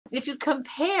if you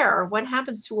compare what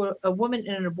happens to a woman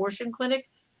in an abortion clinic,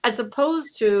 as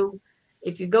opposed to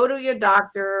if you go to your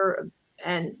doctor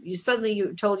and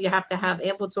you're told you have to have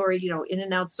ambulatory, in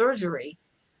and out surgery,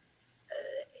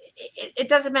 it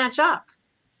doesn't match up.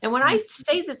 And when I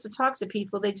say this to talk to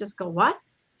people, they just go, what?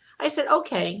 I said,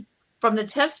 okay, from the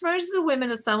testimonies of the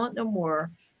women of Silent No More,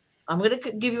 I'm going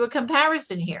to give you a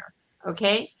comparison here.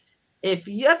 Okay. If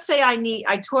let's say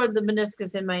I tore the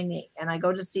meniscus in my knee and I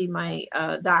go to see my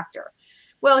doctor,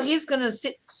 well, he's going to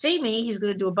see me. He's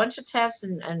going to do a bunch of tests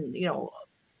and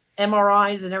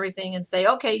MRIs and everything and say,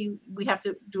 okay, we have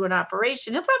to do an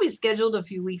operation. He'll probably schedule it a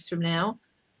few weeks from now.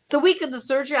 The week of the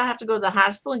surgery, I have to go to the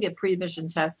hospital and get pre-admission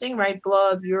testing, right?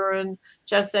 Blood, urine,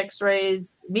 chest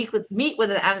x-rays, meet with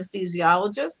an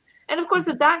anesthesiologist. And of course,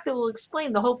 the doctor will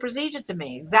explain the whole procedure to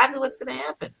me, exactly what's going to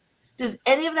happen. Does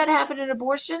any of that happen in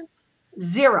abortion?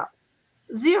 Zero.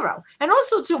 And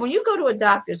also, too, when you go to a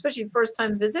doctor, especially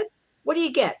first-time visit, what do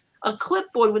you get? A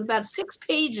clipboard with about 6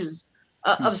 pages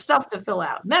of stuff to fill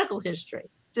out, medical history.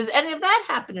 Does any of that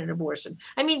happen in abortion?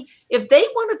 I mean, if they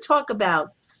want to talk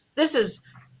about this is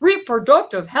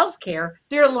reproductive health care,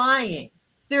 they're lying.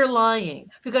 They're lying.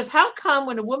 Because how come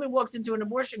when a woman walks into an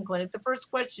abortion clinic, the first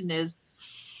question is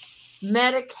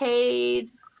Medicaid,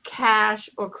 cash,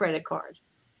 or credit card?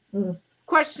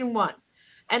 Question one.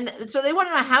 And so they want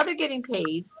to know how they're getting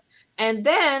paid. And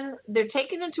then they're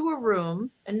taken into a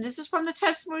room. And this is from the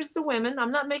testimonies of the women.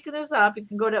 I'm not making this up. You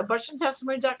can go to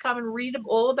abortiontestimony.com and read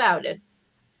all about it.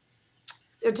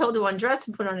 They're told to undress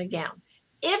and put on a gown.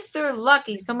 If they're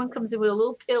lucky, someone comes in with a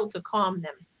little pill to calm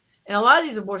them. And a lot of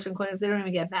these abortion clinics, they don't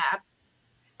even get that.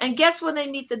 And guess when they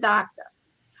meet the doctor?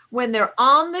 When they're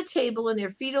on the table and their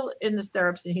feet are in the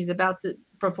stirrups and he's about to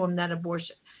perform that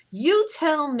abortion. You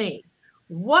tell me,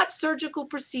 what surgical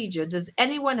procedure does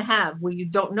anyone have where you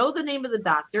don't know the name of the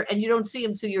doctor and you don't see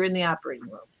him till you're in the operating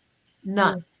room?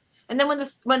 None. And then when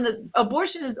the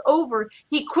abortion is over,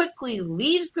 he quickly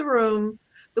leaves the room.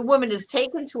 The woman is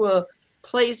taken to a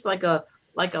place like a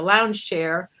lounge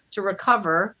chair to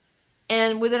recover.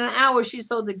 And within an hour, she's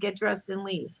told to get dressed and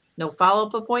leave. No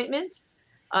follow-up appointment.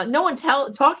 No one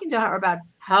talking to her about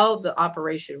how the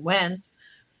operation went.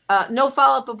 No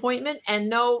follow-up appointment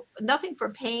and nothing for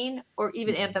pain or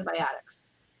even antibiotics.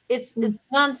 It's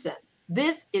nonsense.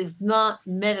 This is not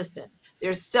medicine.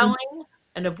 They're selling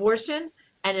an abortion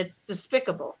and it's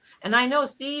despicable. And I know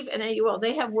Steve and AUL,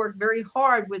 they have worked very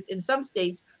hard in some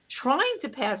states trying to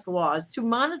pass laws to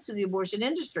monitor the abortion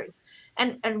industry.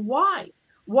 And why?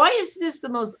 Why is this the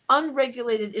most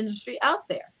unregulated industry out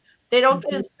there? They don't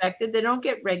get inspected. They don't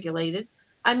get regulated.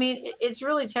 I mean, it's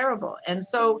really terrible. And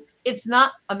so it's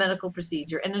not a medical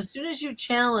procedure. And as soon as you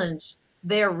challenge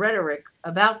their rhetoric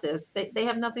about this, they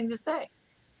have nothing to say.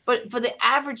 But for the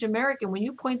average American, when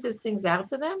you point these things out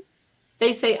to them,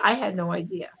 they say, I had no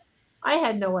idea. I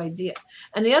had no idea.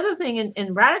 And the other thing,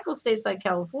 in radical states like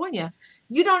California,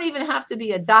 you don't even have to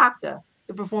be a doctor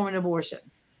to perform an abortion.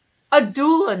 A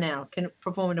doula now can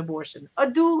perform an abortion. A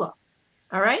doula.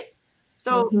 All right?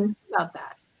 So think about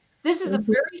that. This is a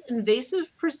very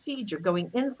invasive procedure going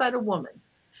inside a woman.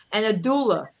 And a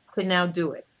doula can now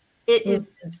do it. It is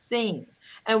insane.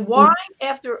 And why,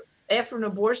 after an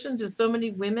abortion, do so many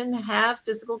women have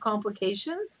physical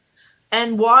complications?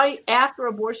 And why, after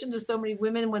abortion, do so many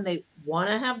women, when they want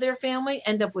to have their family,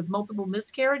 end up with multiple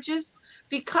miscarriages?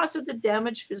 Because of the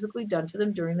damage physically done to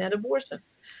them during that abortion,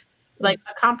 like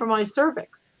a compromised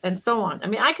cervix and so on. I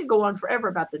mean, I could go on forever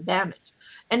about the damage.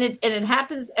 And it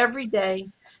happens every day.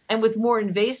 And with more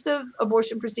invasive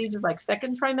abortion procedures like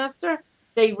second trimester,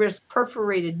 they risk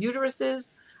perforated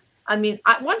uteruses. I mean,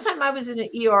 one time I was in an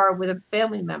ER with a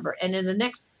family member, and in the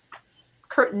next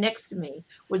curtain next to me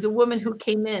was a woman who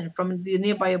came in from the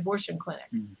nearby abortion clinic.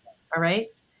 All right.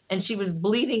 And she was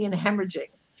bleeding and hemorrhaging.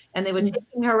 And they were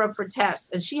taking her up for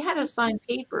tests. And she had to sign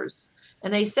papers.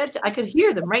 And they said, I could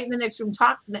hear them right in the next room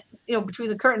talking, between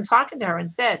the curtains talking to her, and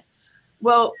said,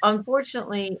 well,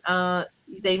 unfortunately,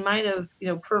 they might have,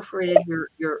 perforated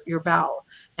your bowel.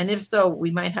 And if so,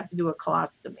 we might have to do a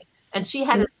colostomy. And she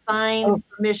had to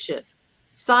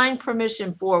sign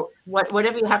permission for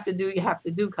whatever you have to do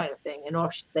kind of thing. And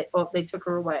they took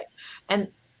her away. And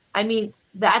I mean,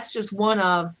 that's just one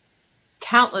of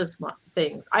countless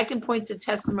things. I can point to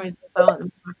testimonies.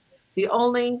 The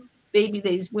only baby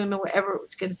these women were ever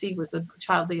conceived was the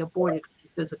child they aborted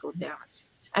with physical damage.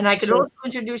 And I could also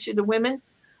introduce you to women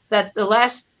that the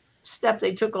last step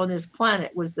they took on this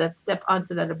planet was that step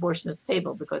onto that abortionist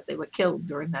table because they were killed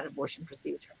during that abortion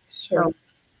procedure. So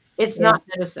it's not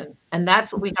medicine. And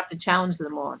that's what we have to challenge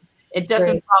them on. It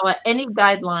doesn't follow any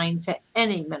guideline to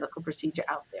any medical procedure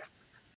out there.